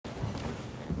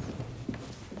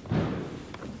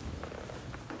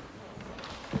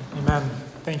Amen.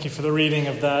 Thank you for the reading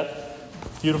of that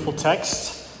beautiful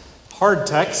text, hard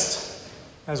text.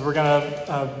 As we're going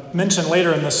to mention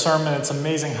later in this sermon, it's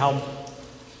amazing how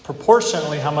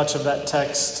proportionately how much of that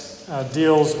text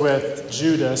deals with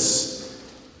Judas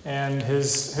and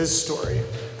his story,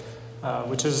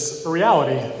 which is a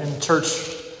reality in church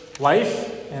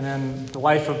life and in the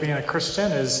life of being a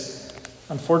Christian is,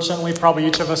 unfortunately, probably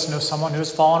each of us know someone who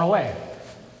has fallen away,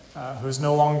 who's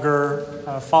no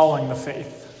longer following the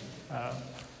faith.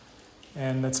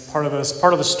 And it's part of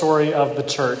the story of the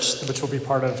church, which will be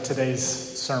part of today's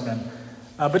sermon.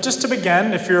 But just to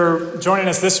begin, if you're joining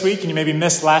us this week and you maybe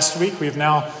missed last week, we've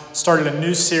now started a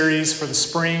new series for the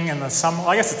spring and the summer. Well,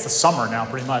 I guess it's the summer now,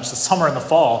 pretty much, the summer and the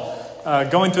fall,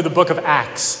 going through the book of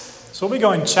Acts. So we'll be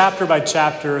going chapter by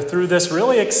chapter through this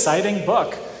really exciting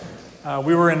book.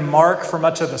 We were in Mark for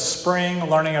much of the spring,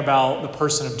 learning about the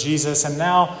person of Jesus, and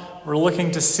now we're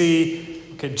looking to see,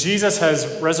 Jesus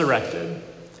has resurrected.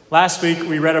 Last week,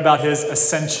 we read about his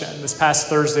ascension. This past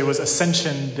Thursday was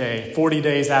Ascension Day, 40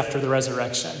 days after the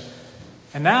resurrection.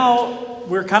 And now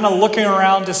we're kind of looking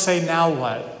around to say, now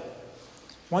what?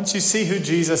 Once you see who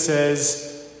Jesus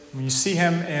is, when you see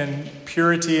him in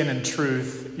purity and in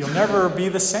truth, you'll never be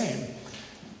the same.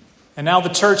 And now the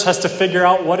church has to figure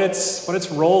out what its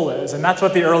role is. And that's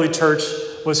what the early church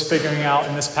was figuring out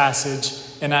in this passage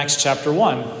in Acts chapter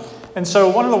 1. And so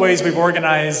one of the ways we've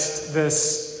organized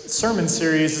this sermon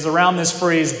series is around this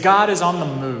phrase, God is on the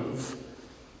move.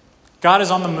 God is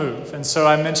on the move. And so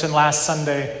I mentioned last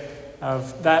Sunday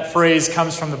of that phrase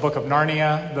comes from the book of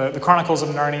Narnia, the Chronicles of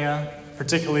Narnia,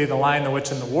 particularly The Lion, the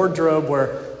Witch, and the Wardrobe,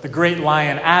 where the great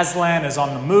lion Aslan is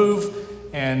on the move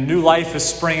and new life is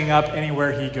springing up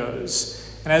anywhere he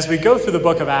goes. And as we go through the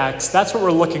book of Acts, that's what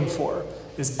we're looking for,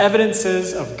 is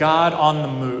evidences of God on the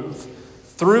move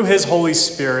through his Holy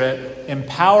Spirit,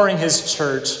 empowering his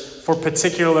church for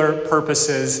particular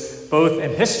purposes, both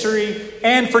in history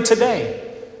and for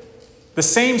today. The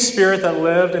same Spirit that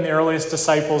lived in the earliest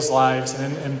disciples' lives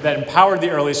and that empowered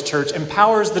the earliest church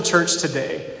empowers the church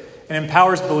today and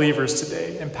empowers believers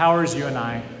today, empowers you and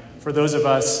I, for those of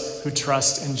us who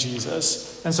trust in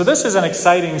Jesus. And so this is an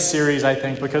exciting series, I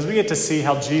think, because we get to see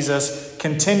how Jesus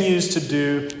continues to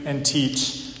do and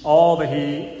teach all that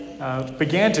he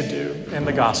began to do in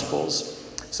the Gospels.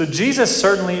 So Jesus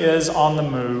certainly is on the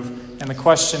move, and the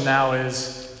question now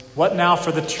is, what now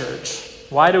for the church?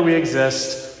 Why do we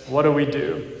exist? What do we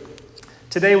do?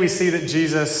 Today we see that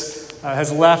Jesus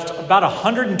has left about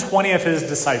 120 of his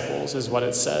disciples, is what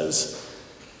it says.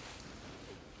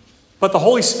 But the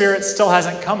Holy Spirit still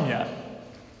hasn't come yet.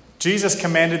 Jesus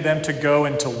commanded them to go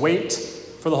and to wait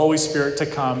for the Holy Spirit to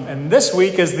come. And this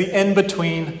week is the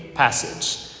in-between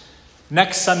passage.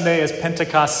 Next Sunday is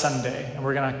Pentecost Sunday, and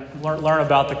we're going to learn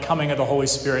about the coming of the Holy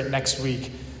Spirit next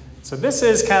week. So this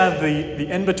is kind of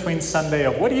the in-between Sunday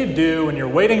of what do you do when you're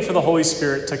waiting for the Holy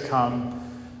Spirit to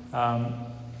come,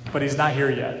 but he's not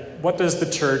here yet. What does the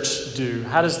church do?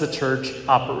 How does the church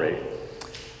operate?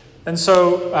 And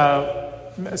so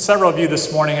several of you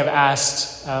this morning have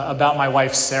asked about my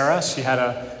wife, Sarah. She had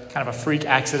a kind of a freak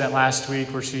accident last week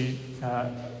where she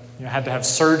had to have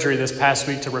surgery this past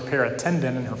week to repair a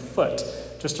tendon in her foot.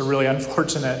 Just a really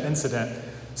unfortunate incident.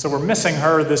 So we're missing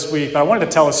her this week, but I wanted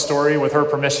to tell a story with her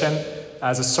permission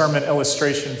as a sermon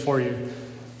illustration for you.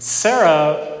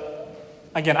 Sarah,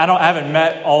 again, I haven't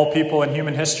met all people in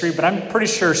human history, but I'm pretty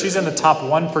sure she's in the top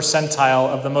 1 percentile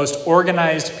of the most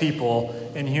organized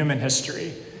people in human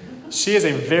history. She is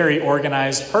a very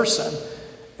organized person.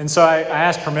 And so I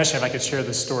asked permission if I could share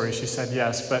this story. She said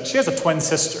yes, but she has a twin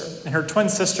sister. And her twin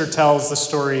sister tells the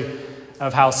story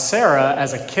of how Sarah,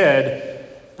 as a kid,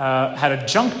 had a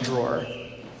junk drawer.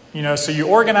 So you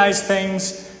organize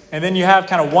things, and then you have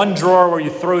kind of one drawer where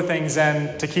you throw things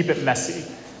in to keep it messy.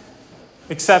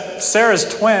 Except Sarah's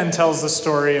twin tells the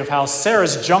story of how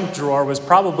Sarah's junk drawer was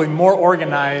probably more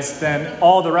organized than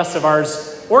all the rest of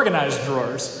ours organized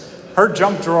drawers. Her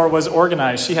junk drawer was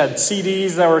organized. She had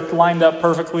CDs that were lined up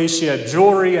perfectly. She had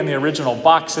jewelry in the original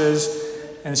boxes.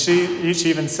 And she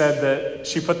even said that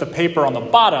she put the paper on the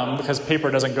bottom because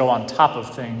paper doesn't go on top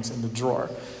of things in the drawer.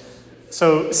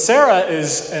 So Sarah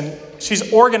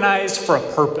she's organized for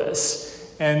a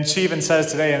purpose. And she even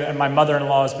says today, and my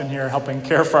mother-in-law has been here helping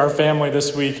care for our family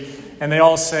this week, and they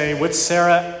all say, with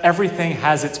Sarah, everything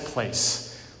has its place.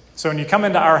 So when you come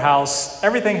into our house,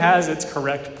 everything has its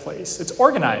correct place. It's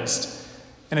organized,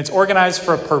 and it's organized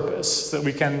for a purpose, so that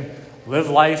we can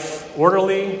live life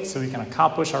orderly, so we can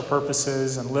accomplish our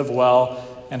purposes and live well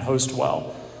and host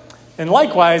well. And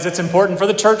likewise, it's important for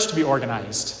the church to be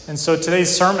organized. And so today's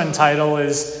sermon title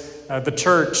is The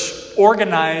Church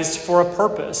Organized for a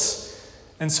Purpose.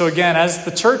 And so again, as the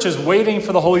church is waiting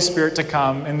for the Holy Spirit to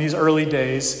come in these early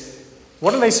days,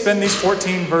 what do they spend these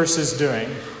 14 verses doing?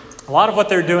 A lot of what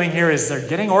they're doing here is they're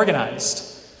getting organized.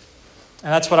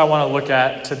 And that's what I want to look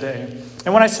at today.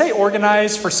 And when I say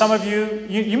organized, for some of you,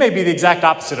 you may be the exact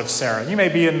opposite of Sarah. You may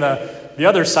be in the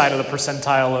other side of the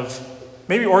percentile of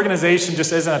maybe organization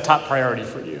just isn't a top priority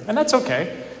for you. And that's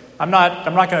okay. I'm not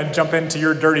going to jump into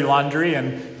your dirty laundry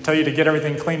and tell you to get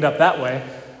everything cleaned up that way.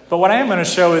 But what I am going to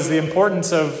show is the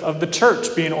importance of the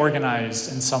church being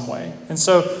organized in some way. And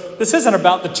so this isn't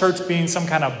about the church being some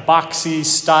kind of boxy,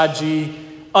 stodgy,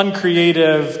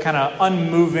 uncreative, kind of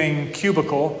unmoving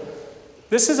cubicle.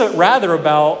 This is rather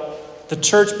about the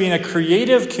church being a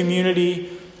creative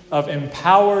community of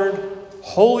empowered,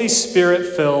 Holy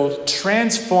Spirit-filled,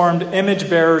 transformed image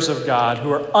bearers of God who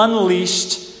are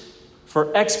unleashed for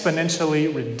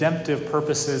exponentially redemptive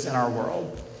purposes in our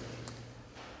world.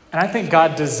 And I think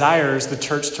God desires the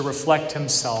church to reflect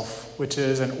himself, which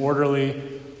is an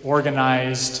orderly,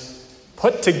 organized,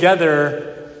 put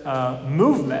together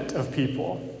movement of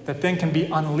people that then can be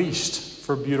unleashed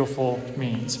for beautiful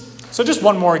means. So just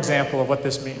one more example of what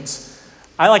this means.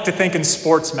 I like to think in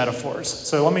sports metaphors.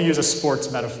 So let me use a sports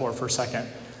metaphor for a second.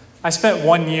 I spent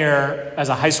 1 year as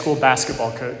a high school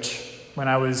basketball coach when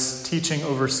I was teaching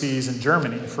overseas in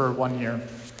Germany for 1 year.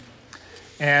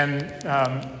 And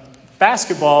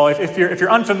basketball, if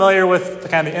you're unfamiliar with the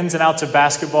kind of the ins and outs of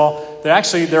basketball,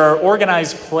 there are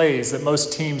organized plays that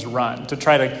most teams run to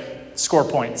try to score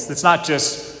points. It's not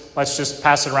just let's just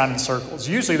pass it around in circles.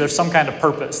 Usually there's some kind of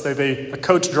purpose. A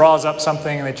coach draws up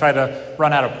something and they try to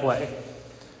run out of play.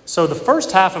 So the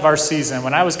first half of our season,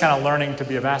 when I was kind of learning to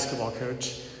be a basketball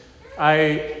coach,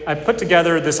 I put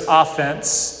together this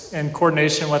offense in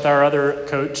coordination with our other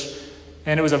coach,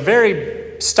 and it was a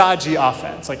very stodgy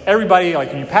offense. Like everybody, like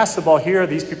when you pass the ball here,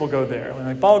 these people go there. When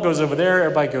the ball goes over there,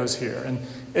 everybody goes here. And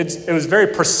it was very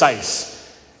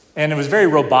precise, and it was very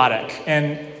robotic.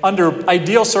 And under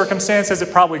ideal circumstances,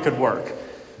 it probably could work.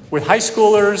 With high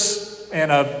schoolers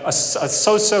and a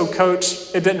so-so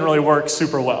coach, it didn't really work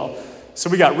super well. So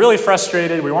we got really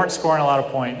frustrated. We weren't scoring a lot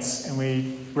of points. And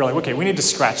we were like, okay, we need to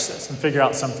scratch this and figure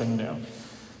out something new.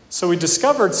 So we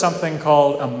discovered something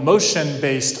called a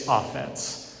motion-based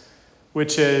offense,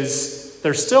 which is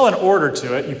there's still an order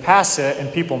to it. You pass it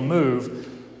and people move,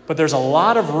 but there's a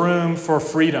lot of room for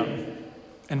freedom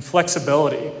and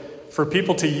flexibility, for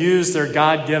people to use their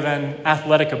God-given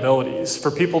athletic abilities,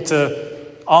 for people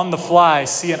to, on the fly,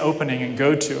 see an opening and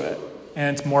go to it.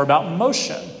 And it's more about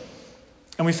motion.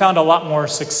 And we found a lot more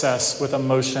success with a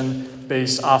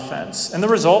motion-based offense. And the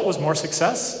result was more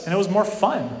success, and it was more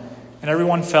fun. And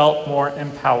everyone felt more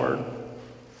empowered.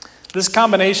 This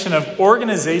combination of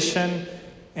organization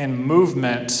and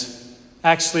movement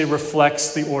actually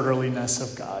reflects the orderliness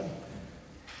of God.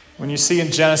 When you see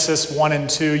in Genesis 1 and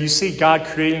 2, you see God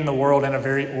creating the world in a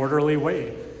very orderly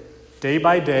way. Day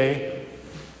by day,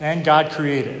 and God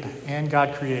created,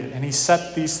 and he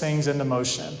set these things into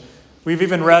motion. We've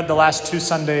even read the last 2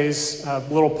 Sundays,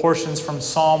 little portions from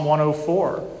Psalm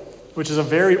 104, which is a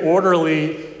very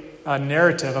orderly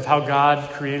narrative of how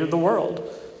God created the world.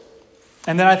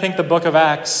 And then I think the book of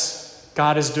Acts,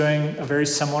 God is doing a very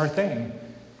similar thing.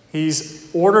 He's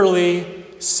orderly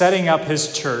setting up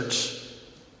his church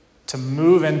to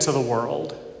move into the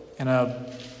world in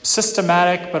a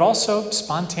systematic but also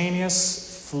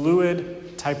spontaneous,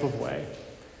 fluid type of way.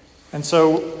 And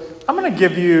so I'm going to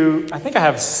give you, I think I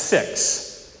have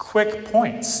 6 quick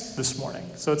points this morning.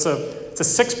 So it's a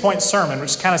 6-point sermon,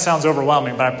 which kind of sounds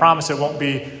overwhelming, but I promise it won't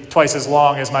be twice as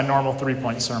long as my normal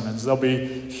 3-point sermons. They'll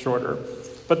be shorter.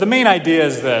 But the main idea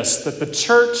is this, that the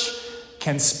church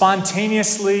can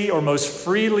spontaneously or most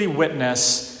freely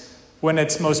witness when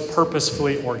it's most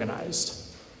purposefully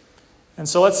organized. And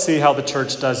so let's see how the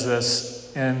church does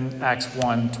this in Acts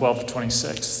 1, 12 to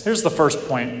 26. Here's the first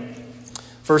point.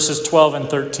 Verses 12 and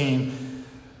 13.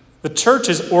 The church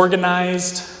is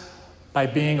organized by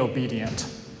being obedient.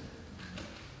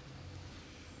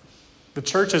 The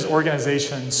church's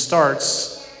organization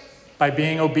starts by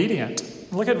being obedient.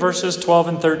 Look at verses 12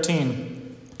 and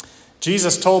 13.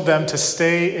 Jesus told them to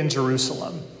stay in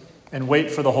Jerusalem and wait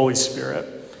for the Holy Spirit.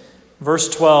 Verse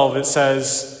 12, it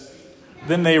says,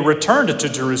 then they returned to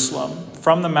Jerusalem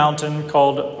from the mountain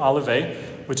called Olivet,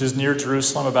 which is near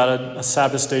Jerusalem, about a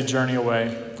Sabbath day journey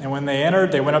away. And when they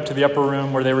entered, they went up to the upper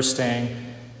room where they were staying.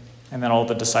 And then all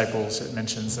the disciples, it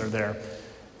mentions, they're there.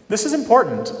 This is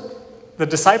important. The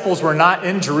disciples were not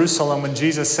in Jerusalem when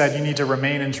Jesus said you need to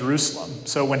remain in Jerusalem.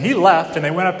 So when he left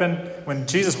and when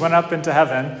Jesus went up into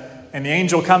heaven and the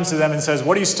angel comes to them and says,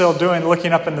 what are you still doing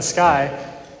looking up in the sky?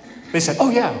 They said, oh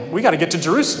yeah, we got to get to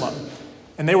Jerusalem.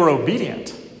 And they were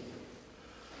obedient.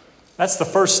 That's the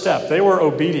first step. They were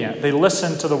obedient. They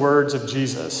listened to the words of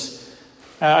Jesus.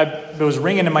 It was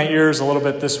ringing in my ears a little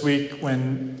bit this week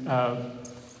when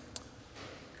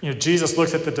Jesus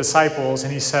looks at the disciples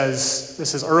and he says,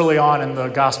 this is early on in the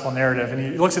gospel narrative, and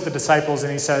he looks at the disciples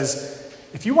and he says,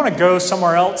 if you want to go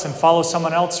somewhere else and follow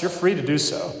someone else, you're free to do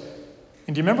so.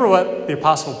 And do you remember what the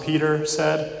Apostle Peter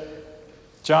said?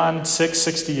 John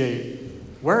 6:68.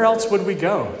 Where else would we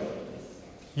go?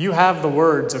 You have the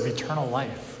words of eternal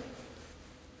life.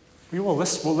 We'll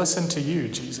listen to you,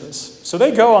 Jesus. So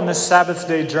they go on this Sabbath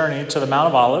day journey to the Mount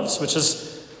of Olives, which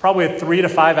is probably a 3 to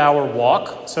 5 hour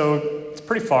walk. So it's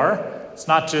pretty far. It's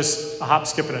not just a hop,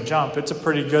 skip, and a jump. It's a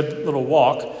pretty good little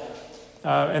walk.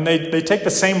 And they take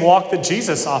the same walk that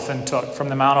Jesus often took from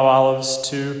the Mount of Olives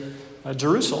to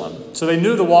Jerusalem. So they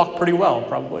knew the walk pretty well,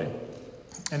 probably.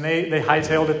 And they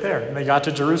hightailed it there. And they got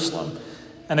to Jerusalem.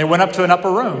 And they went up to an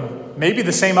upper room. Maybe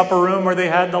the same upper room where they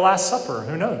had the Last Supper.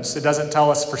 Who knows? It doesn't tell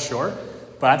us for sure.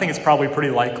 But I think it's probably pretty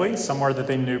likely. Somewhere that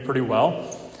they knew pretty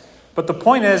well. But the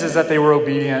point is that they were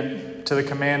obedient to the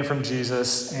command from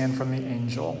Jesus and from the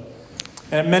angel.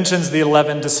 And it mentions the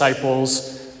 11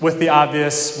 disciples with the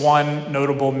obvious one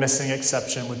notable missing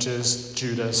exception, which is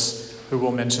Judas, who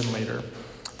we'll mention later.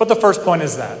 But the first point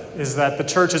is that the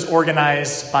church is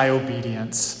organized by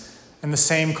obedience. And the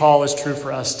same call is true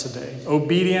for us today.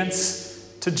 Obedience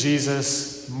to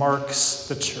Jesus marks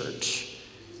the church.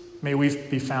 May we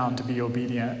be found to be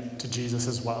obedient to Jesus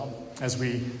as well as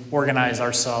we organize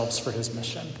ourselves for his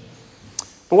mission.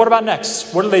 But what about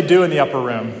next? What do they do in the upper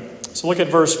room? So look at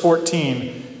verse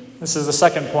 14. This is the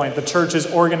second point. The church is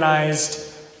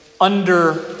organized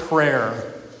under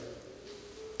prayer.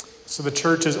 So the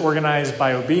church is organized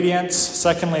by obedience.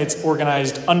 Secondly, it's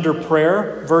organized under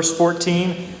prayer. Verse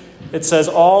 14, it says,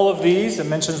 all of these, it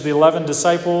mentions the 11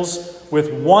 disciples,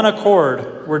 with one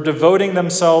accord were devoting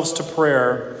themselves to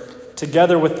prayer,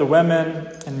 together with the women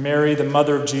and Mary, the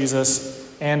mother of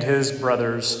Jesus, and his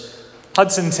brothers.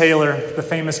 Hudson Taylor, the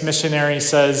famous missionary,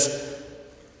 says,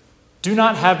 do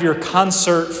not have your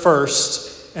concert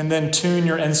first and then tune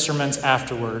your instruments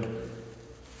afterward.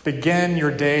 Begin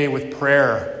your day with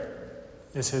prayer,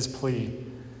 is his plea.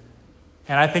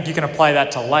 And I think you can apply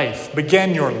that to life.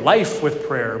 Begin your life with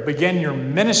prayer. Begin your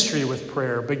ministry with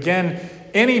prayer. Begin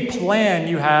any plan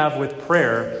you have with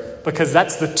prayer, because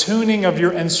that's the tuning of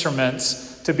your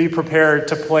instruments to be prepared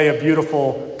to play a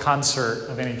beautiful concert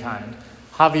of any kind.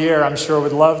 Javier, I'm sure,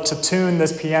 would love to tune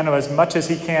this piano as much as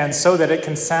he can so that it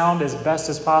can sound as best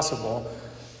as possible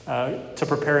to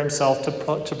prepare himself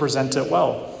to present it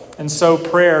well. And so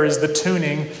prayer is the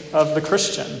tuning of the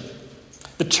Christian.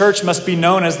 The church must be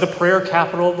known as the prayer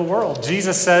capital of the world.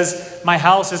 Jesus says, my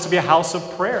house is to be a house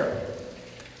of prayer.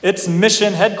 It's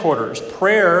mission headquarters.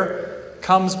 Prayer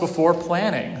comes before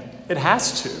planning. It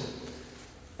has to.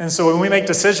 And so when we make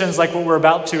decisions like what we're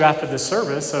about to after this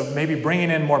service of maybe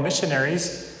bringing in more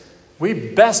missionaries, we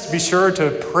best be sure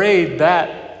to pray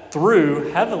that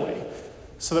through heavily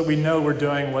so that we know we're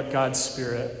doing what God's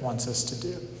Spirit wants us to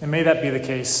do. And may that be the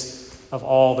case of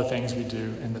all the things we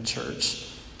do in the church.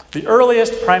 The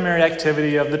earliest primary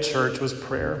activity of the church was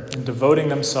prayer and devoting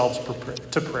themselves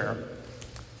to prayer.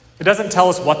 It doesn't tell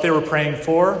us what they were praying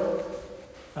for,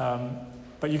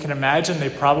 but you can imagine they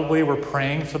probably were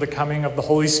praying for the coming of the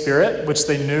Holy Spirit, which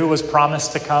they knew was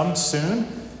promised to come soon.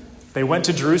 They went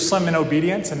to Jerusalem in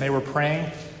obedience and they were praying,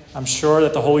 I'm sure,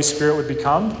 that the Holy Spirit would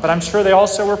become, but I'm sure they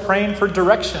also were praying for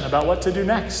direction about what to do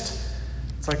next.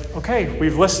 It's like, okay,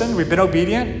 we've listened, we've been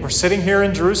obedient, we're sitting here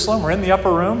in Jerusalem, we're in the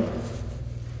upper room.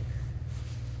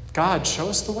 God, show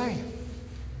us the way.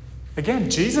 Again,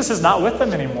 Jesus is not with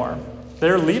them anymore.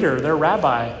 Their leader, their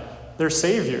rabbi, their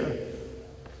savior.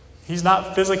 He's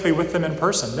not physically with them in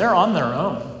person. They're on their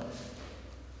own.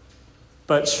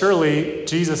 But surely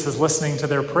Jesus is listening to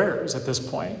their prayers at this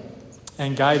point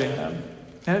and guiding them.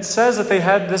 And it says that they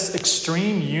had this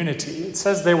extreme unity. It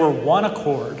says they were one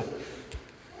accord.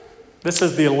 This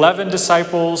is the 11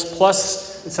 disciples,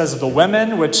 plus it says the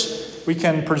women, which we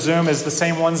can presume is the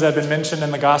same ones that have been mentioned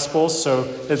in the Gospels.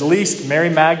 So at least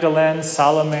Mary Magdalene,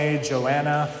 Salome,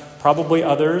 Joanna, probably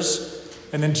others.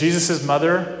 And then Jesus'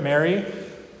 mother, Mary,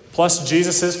 plus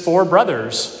Jesus' 4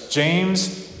 brothers,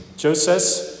 James,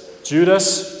 Joseph,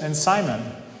 Judas, and Simon.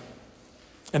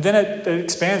 And then it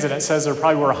expands and it says there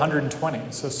probably were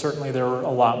 120. So certainly there were a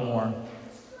lot more.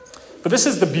 But this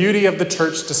is the beauty of the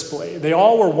church display. They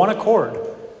all were one accord.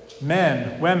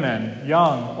 Men, women,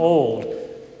 young, old.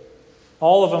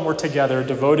 All of them were together,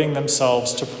 devoting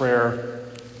themselves to prayer.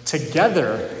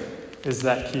 Together is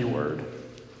that key word.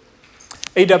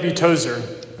 A.W. Tozer,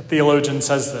 a theologian,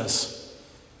 says this.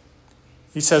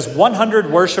 He says 100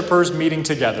 worshipers meeting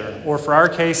together, or for our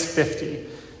case, 50.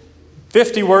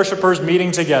 50 worshipers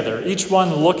meeting together, each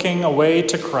one looking away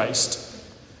to Christ,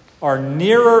 are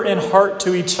nearer in heart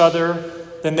to each other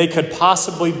than they could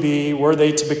possibly be were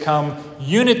they to become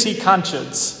unity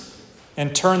conscious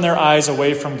and turn their eyes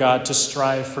away from God to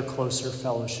strive for closer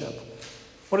fellowship.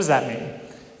 What does that mean?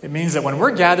 It means that when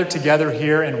we're gathered together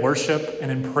here in worship and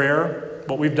in prayer,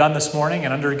 what we've done this morning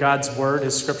and under God's word,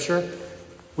 his scripture,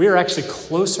 we are actually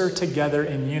closer together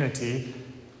in unity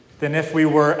than if we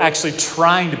were actually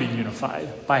trying to be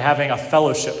unified by having a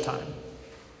fellowship time.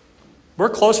 We're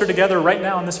closer together right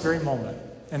now in this very moment.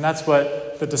 And that's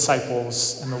what the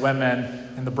disciples and the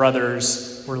women and the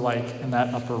brothers were like in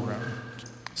that upper room.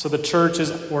 So the church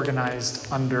is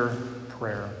organized under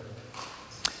prayer.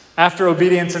 After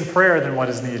obedience and prayer, then what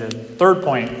is needed? Third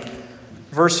point,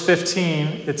 verse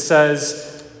 15, it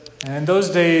says, "And in those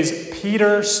days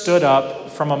Peter stood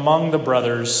up from among the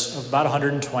brothers, of about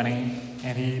 120,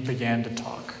 and he began to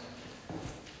talk."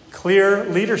 Clear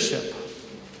leadership.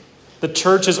 The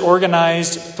church is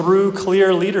organized through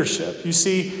clear leadership. You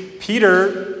see,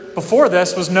 Peter, before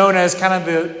this, was known as kind of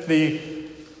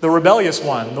the rebellious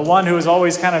one, the one who was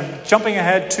always kind of jumping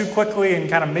ahead too quickly and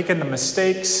kind of making the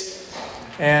mistakes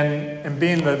and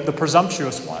being the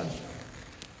presumptuous one.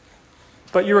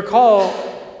 But you recall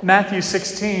Matthew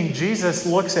 16, Jesus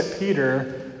looks at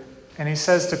Peter and he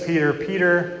says to Peter,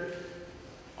 "Peter,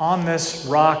 on this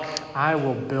rock I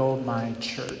will build my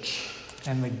church,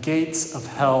 and the gates of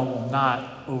hell will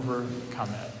not overcome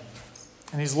it."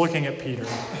 And he's looking at Peter,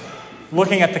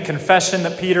 looking at the confession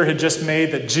that Peter had just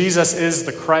made that Jesus is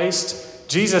the Christ.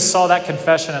 Jesus saw that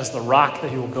confession as the rock that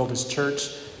he will build his church.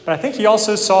 But I think he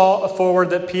also saw forward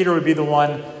that Peter would be the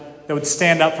one that would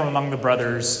stand up from among the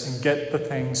brothers and get the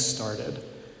things started.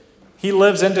 He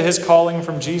lives into his calling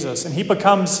from Jesus, and he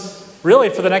becomes, really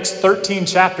for the next 13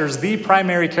 chapters, the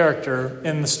primary character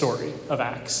in the story of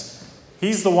Acts.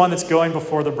 He's the one that's going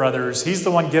before the brothers. He's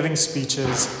the one giving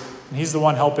speeches, and he's the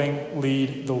one helping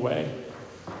lead the way.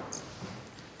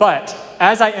 But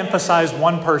as I emphasize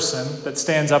one person that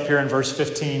stands up here in verse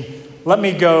 15, let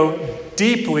me go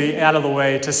deeply out of the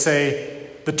way to say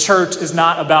the church is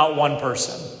not about one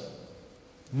person.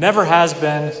 Never has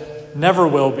been, never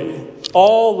will be.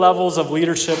 All levels of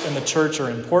leadership in the church are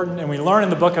important, and we learn in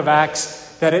the book of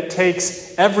Acts that it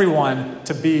takes everyone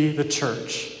to be the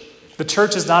church. The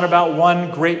church is not about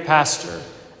one great pastor.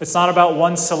 It's not about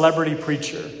one celebrity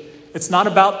preacher. It's not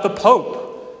about the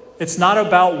Pope. It's not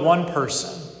about one person.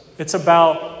 It's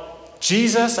about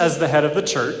Jesus as the head of the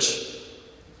church.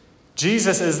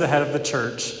 Jesus is the head of the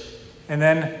church. And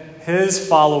then his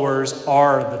followers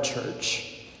are the church.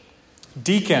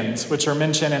 Deacons, which are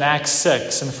mentioned in Acts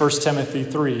 6 and 1 Timothy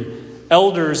 3.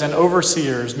 Elders and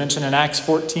overseers mentioned in Acts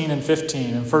 14 and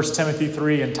 15 and 1 Timothy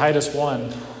 3 and Titus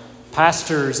 1.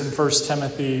 Pastors in 1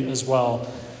 Timothy as well.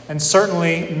 And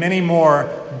certainly many more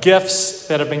gifts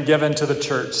that have been given to the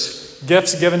church.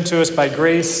 Gifts given to us by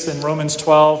grace in Romans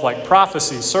 12, like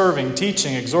prophecy, serving,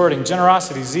 teaching, exhorting,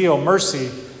 generosity, zeal,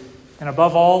 mercy, and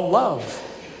above all, love.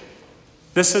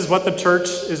 This is what the church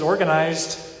is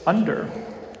organized under,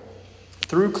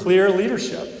 through clear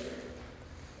leadership.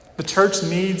 The church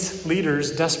needs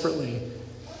leaders desperately.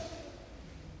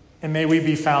 And may we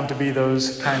be found to be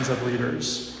those kinds of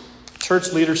leaders.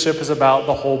 Church leadership is about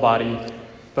the whole body.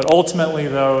 But ultimately,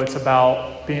 though, it's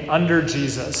about being under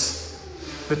Jesus,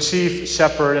 the chief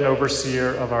shepherd and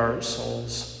overseer of our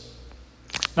souls.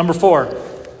 Number 4.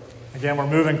 Again, we're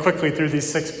moving quickly through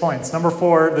these 6 points. Number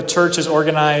 4, the church is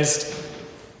organized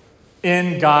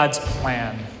in God's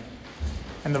plan.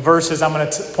 And the verses I'm going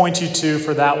to point you to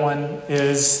for that one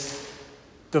is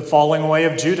the falling away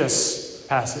of Judas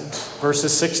passage,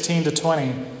 verses 16 to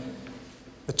 20.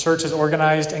 The church is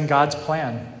organized in God's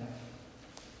plan.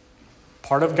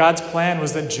 Part of God's plan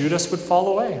was that Judas would fall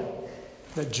away,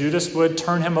 that Judas would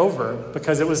turn him over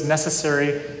because it was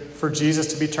necessary for Jesus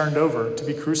to be turned over, to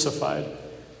be crucified.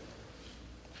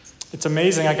 It's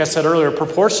amazing, like I said earlier,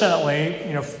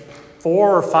 proportionately,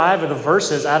 4 or 5 of the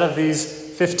verses out of these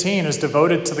 15 is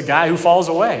devoted to the guy who falls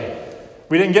away.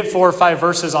 We didn't get 4 or 5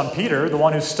 verses on Peter, the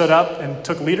one who stood up and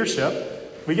took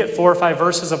leadership. We get 4 or 5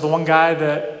 verses of the one guy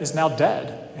that is now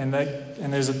dead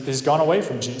and is gone away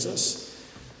from Jesus.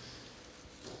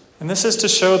 And this is to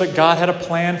show that God had a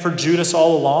plan for Judas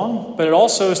all along, but it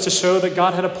also is to show that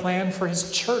God had a plan for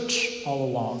his church all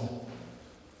along.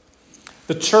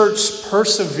 The church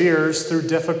perseveres through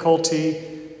difficulty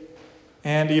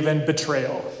and even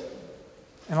betrayal.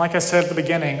 And like I said at the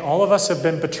beginning, all of us have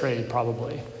been betrayed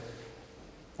probably,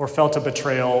 or felt a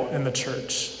betrayal in the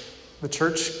church. The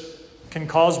church can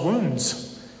cause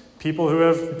wounds, People who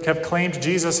have claimed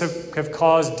Jesus have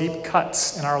caused deep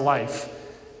cuts in our life.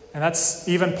 And that's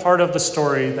even part of the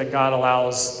story that God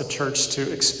allows the church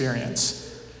to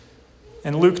experience.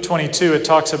 In Luke 22, it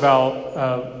talks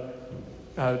about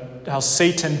how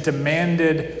Satan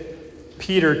demanded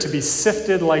Peter to be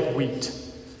sifted like wheat.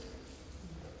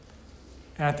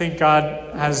 And I think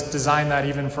God has designed that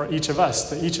even for each of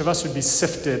us, that each of us would be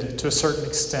sifted to a certain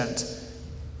extent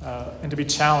and to be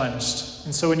challenged.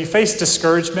 And so when you face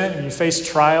discouragement and you face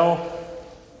trial,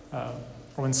 or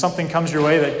when something comes your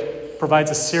way that provides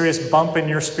a serious bump in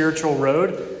your spiritual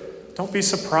road, don't be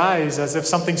surprised as if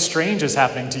something strange is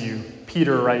happening to you.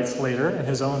 Peter writes later in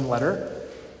his own letter.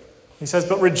 He says,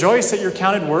 "But rejoice that you're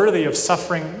counted worthy of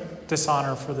suffering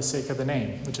dishonor for the sake of the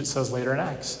name," which it says later in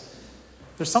Acts.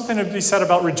 There's something to be said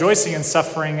about rejoicing in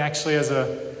suffering actually as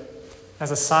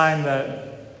a sign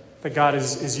that God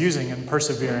is using and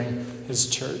persevering his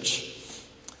church.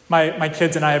 My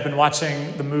kids and I have been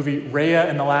watching the movie Raya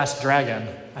and the Last Dragon.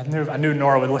 I knew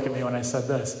Nora would look at me when I said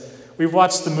this. We've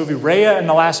watched the movie Raya and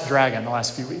the Last Dragon the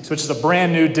last few weeks, which is a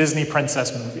brand new Disney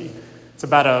princess movie. It's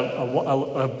about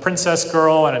a princess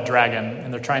girl and a dragon,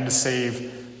 and they're trying to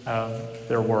save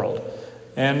their world.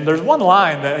 And there's one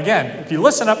line that, again, if you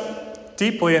listen up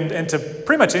deeply into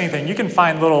pretty much anything, you can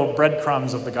find little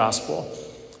breadcrumbs of the gospel.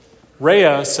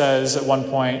 Raya says at one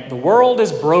point, "The world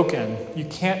is broken. You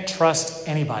can't trust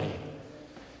anybody."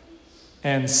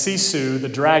 And Sisu, the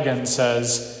dragon,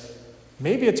 says,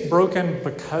 "Maybe it's broken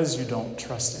because you don't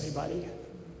trust anybody."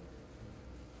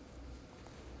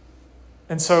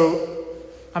 And so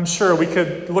I'm sure we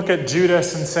could look at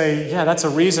Judas and say, yeah, that's a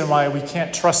reason why we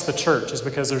can't trust the church, is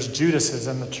because there's Judases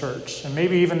in the church. And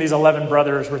maybe even these 11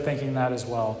 brothers were thinking that as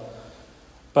well.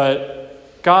 But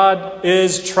God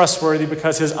is trustworthy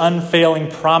because his unfailing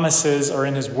promises are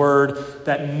in his word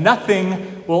that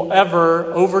nothing will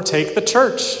ever overtake the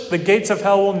church. The gates of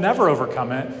hell will never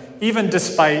overcome it, even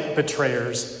despite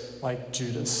betrayers like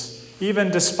Judas,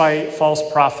 even despite false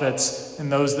prophets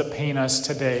and those that paint us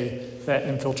today that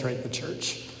infiltrate the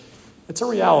church. It's a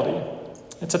reality.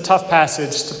 It's a tough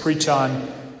passage to preach on,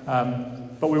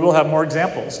 but we will have more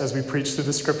examples as we preach through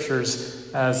the scriptures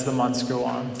as the months go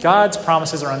on. God's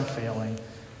promises are unfailing,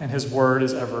 and his word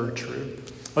is ever true.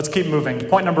 Let's keep moving.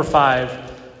 Point number 5,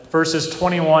 verses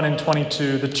 21 and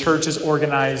 22. The church is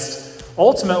organized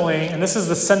ultimately, and this is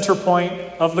the center point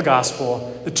of the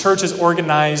gospel, the church is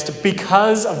organized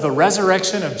because of the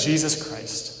resurrection of Jesus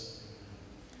Christ.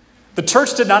 The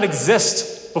church did not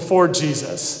exist before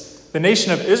Jesus. The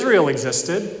nation of Israel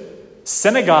existed,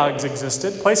 synagogues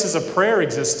existed, places of prayer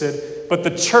existed, but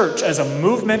the church as a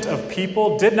movement of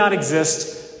people did not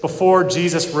exist before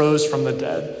Jesus rose from the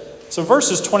dead. So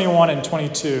verses 21 and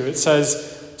 22, it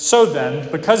says, "So then,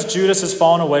 because Judas has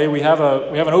fallen away, we have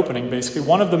an opening, basically.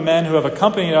 One of the men who have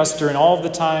accompanied us during all of the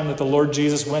time that the Lord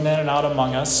Jesus went in and out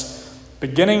among us,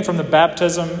 beginning from the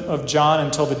baptism of John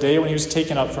until the day when he was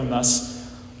taken up from us,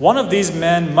 one of these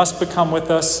men must become with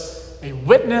us a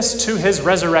witness to his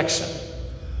resurrection."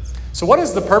 So what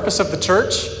is the purpose of the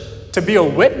church? To be a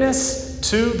witness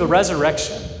to the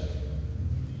resurrection.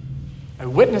 A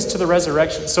witness to the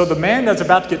resurrection. So the man that's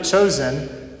about to get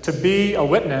chosen to be a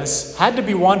witness had to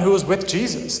be one who was with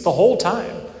Jesus the whole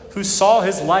time, who saw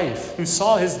his life, who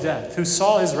saw his death, who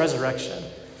saw his resurrection,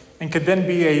 and could then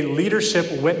be a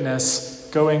leadership witness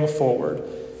going forward.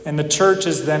 And the church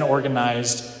is then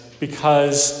organized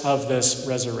because of this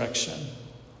resurrection.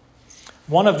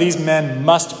 One of these men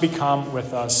must become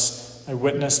with us a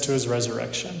witness to his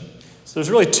resurrection. So there's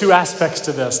really two aspects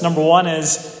to this. Number one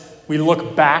is we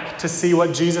look back to see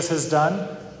what Jesus has done.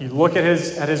 You look at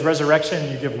his resurrection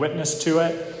and you give witness to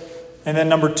it. And then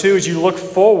number two is you look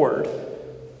forward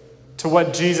to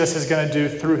what Jesus is going to do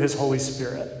through his Holy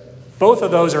Spirit. Both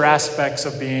of those are aspects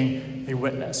of being a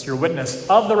witness. You're a witness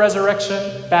of the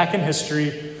resurrection back in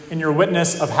history, and you're a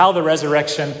witness of how the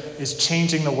resurrection is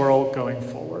changing the world going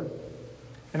forward.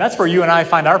 And that's where you and I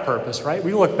find our purpose, right?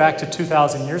 We look back to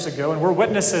 2,000 years ago, and we're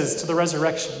witnesses to the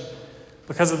resurrection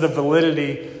because of the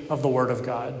validity of the Word of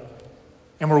God.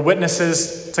 And we're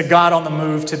witnesses to God on the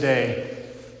move today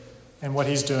and what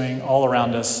he's doing all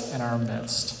around us in our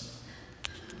midst.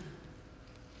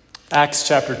 Acts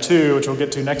chapter 2, which we'll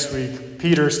get to next week,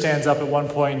 Peter stands up at one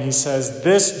point and he says,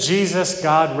 "This Jesus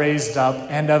God raised up,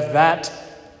 and of that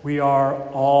we are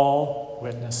all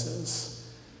witnesses."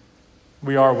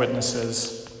 We are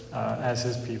witnesses as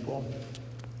his people.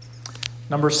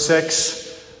 Number 6,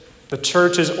 the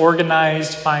church is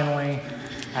organized finally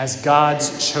as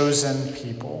God's chosen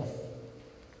people.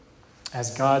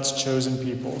 As God's chosen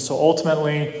people. So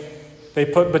ultimately, they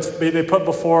put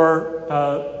before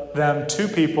them two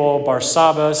people,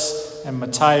 Barsabbas and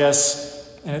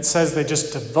Matthias. And it says they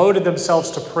just devoted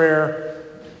themselves to prayer.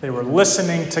 They were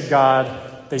listening to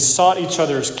God. They sought each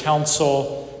other's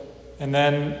counsel. And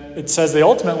then it says they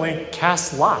ultimately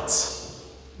cast lots,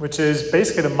 which is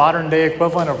basically the modern day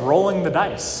equivalent of rolling the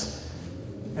dice.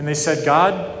 And they said,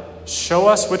 God, show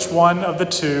us which one of the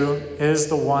two is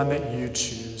the one that you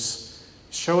choose.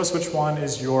 Show us which one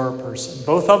is your person.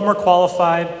 Both of them are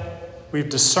qualified. We've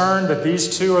discerned that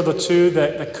these two are the two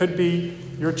that could be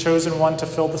your chosen one to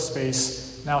fill the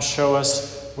space. Now show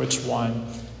us which one.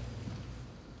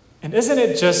 And isn't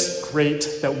it just great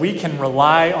that we can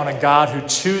rely on a God who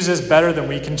chooses better than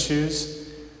we can choose?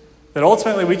 That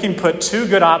ultimately we can put two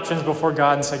good options before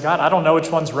God and say, God, I don't know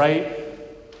which one's right,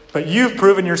 but you've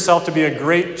proven yourself to be a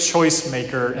great choice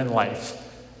maker in life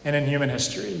and in human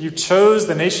history. You chose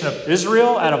the nation of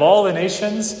Israel out of all the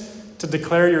nations to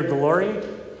declare your glory,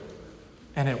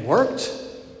 and it worked.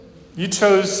 You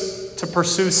chose to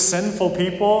pursue sinful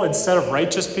people instead of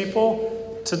righteous people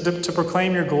to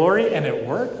proclaim your glory, and it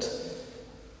worked.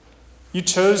 You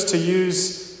chose to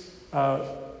use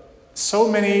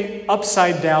so many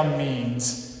upside-down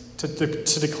means to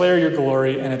declare your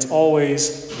glory, and it's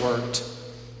always worked.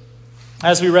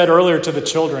 As we read earlier to the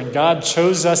children, God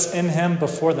chose us in him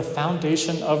before the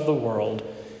foundation of the world.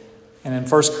 And in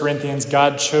 1 Corinthians,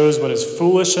 God chose what is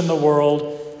foolish in the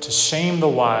world to shame the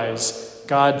wise.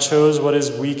 God chose what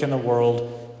is weak in the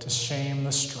world to shame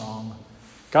the strong.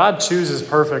 God chooses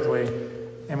perfectly.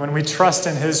 And when we trust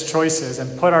in his choices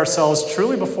and put ourselves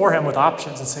truly before him with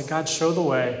options and say, God, show the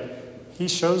way, he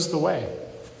shows the way.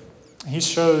 He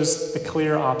shows the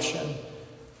clear option.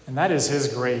 And that is his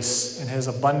grace and his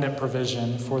abundant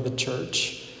provision for the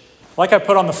church. Like I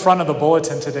put on the front of the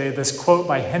bulletin today, this quote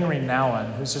by Henry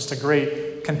Nouwen, who's just a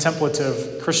great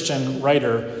contemplative Christian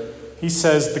writer. He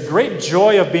says, the great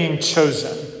joy of being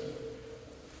chosen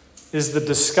is the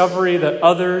discovery that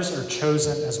others are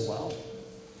chosen as well.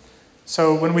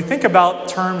 So when we think about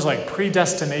terms like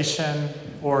predestination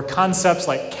or concepts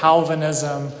like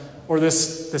Calvinism or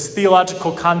this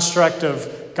theological construct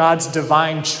of God's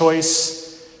divine choice,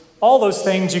 all those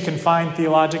things you can find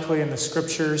theologically in the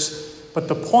scriptures, but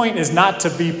the point is not to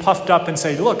be puffed up and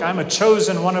say, look, I'm a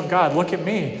chosen one of God. Look at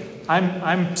me.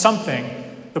 I'm something.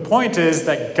 The point is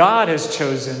that God has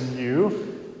chosen you,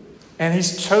 and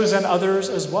he's chosen others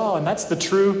as well. And that's the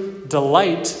true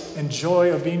delight and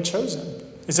joy of being chosen,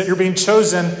 is that you're being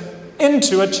chosen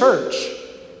into a church.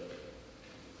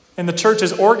 And the church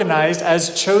is organized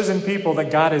as chosen people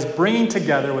that God is bringing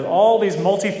together with all these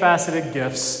multifaceted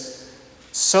gifts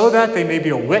so that they may be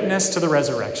a witness to the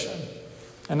resurrection.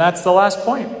 And that's the last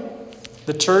point.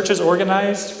 The church is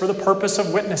organized for the purpose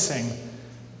of witnessing.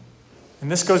 And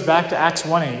this goes back to Acts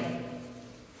 1:8.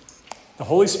 The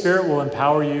Holy Spirit will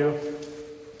empower you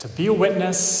to be a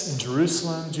witness in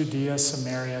Jerusalem, Judea,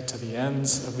 Samaria, to the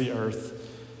ends of the earth.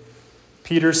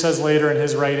 Peter says later in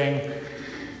his writing,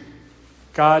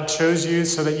 God chose you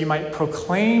so that you might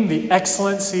proclaim the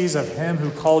excellencies of him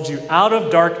who called you out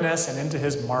of darkness and into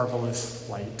his marvelous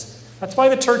light. That's why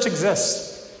the church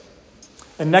exists.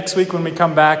 And next week when we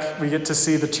come back, we get to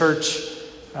see the church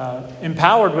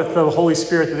empowered with the Holy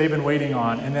Spirit that they've been waiting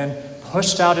on and then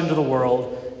pushed out into the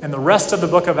world. And the rest of the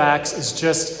book of Acts is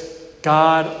just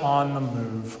God on the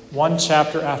move, one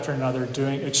chapter after another,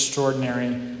 doing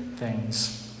extraordinary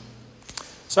things.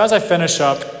 So as I finish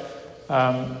up,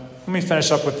 let me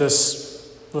finish up with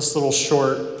this little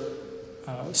short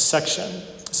section.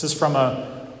 This is from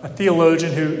a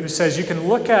theologian who says you can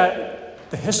look at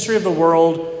the history of the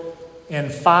world in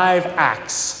 5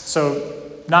 acts. So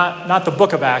not the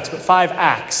book of Acts, but 5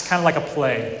 acts, kind of like a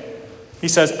play. He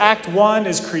says Act 1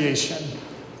 is creation.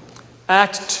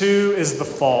 Act 2 is the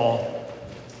fall.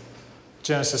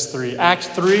 Genesis 3. Act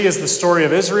 3 is the story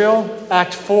of Israel.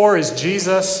 Act 4 is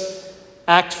Jesus.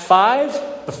 Act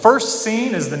 5, the first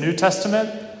scene is the New Testament.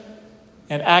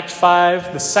 And Act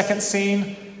 5, the second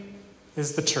scene,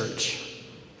 is the church.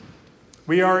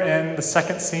 We are in the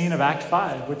second scene of Act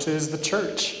 5, which is the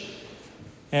church.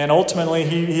 And ultimately,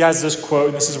 he has this quote,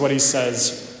 and this is what he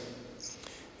says.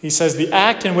 He says, the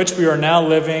act in which we are now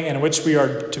living, and in which we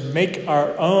are to make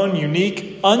our own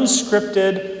unique,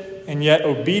 unscripted, and yet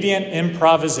obedient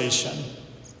improvisation.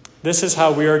 This is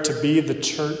how we are to be the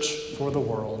church for the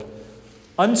world.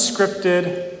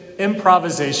 Unscripted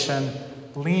improvisation,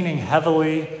 leaning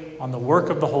heavily on the work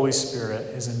of the Holy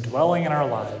Spirit, his indwelling in our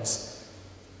lives.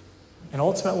 And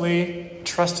ultimately,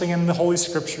 trusting in the Holy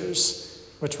Scriptures,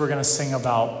 which we're going to sing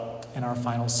about in our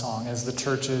final song as the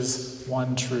church's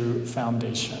one true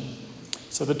foundation.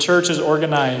 So the church is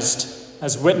organized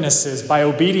as witnesses by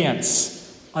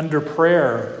obedience, under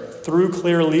prayer, through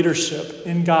clear leadership,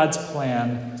 in God's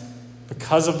plan,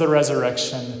 because of the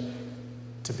resurrection,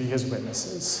 to be his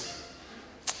witnesses.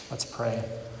 Let's pray.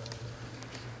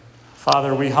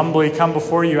 Father, we humbly come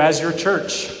before you as your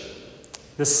church,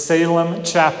 this Salem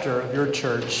chapter of your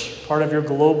church, part of your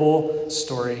global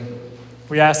story.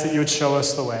 We ask that you would show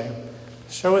us the way.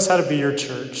 Show us how to be your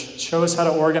church. Show us how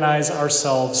to organize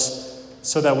ourselves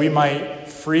so that we might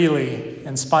freely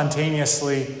and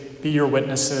spontaneously be your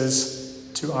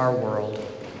witnesses to our world.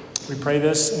 We pray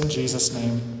this in Jesus'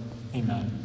 name. Amen.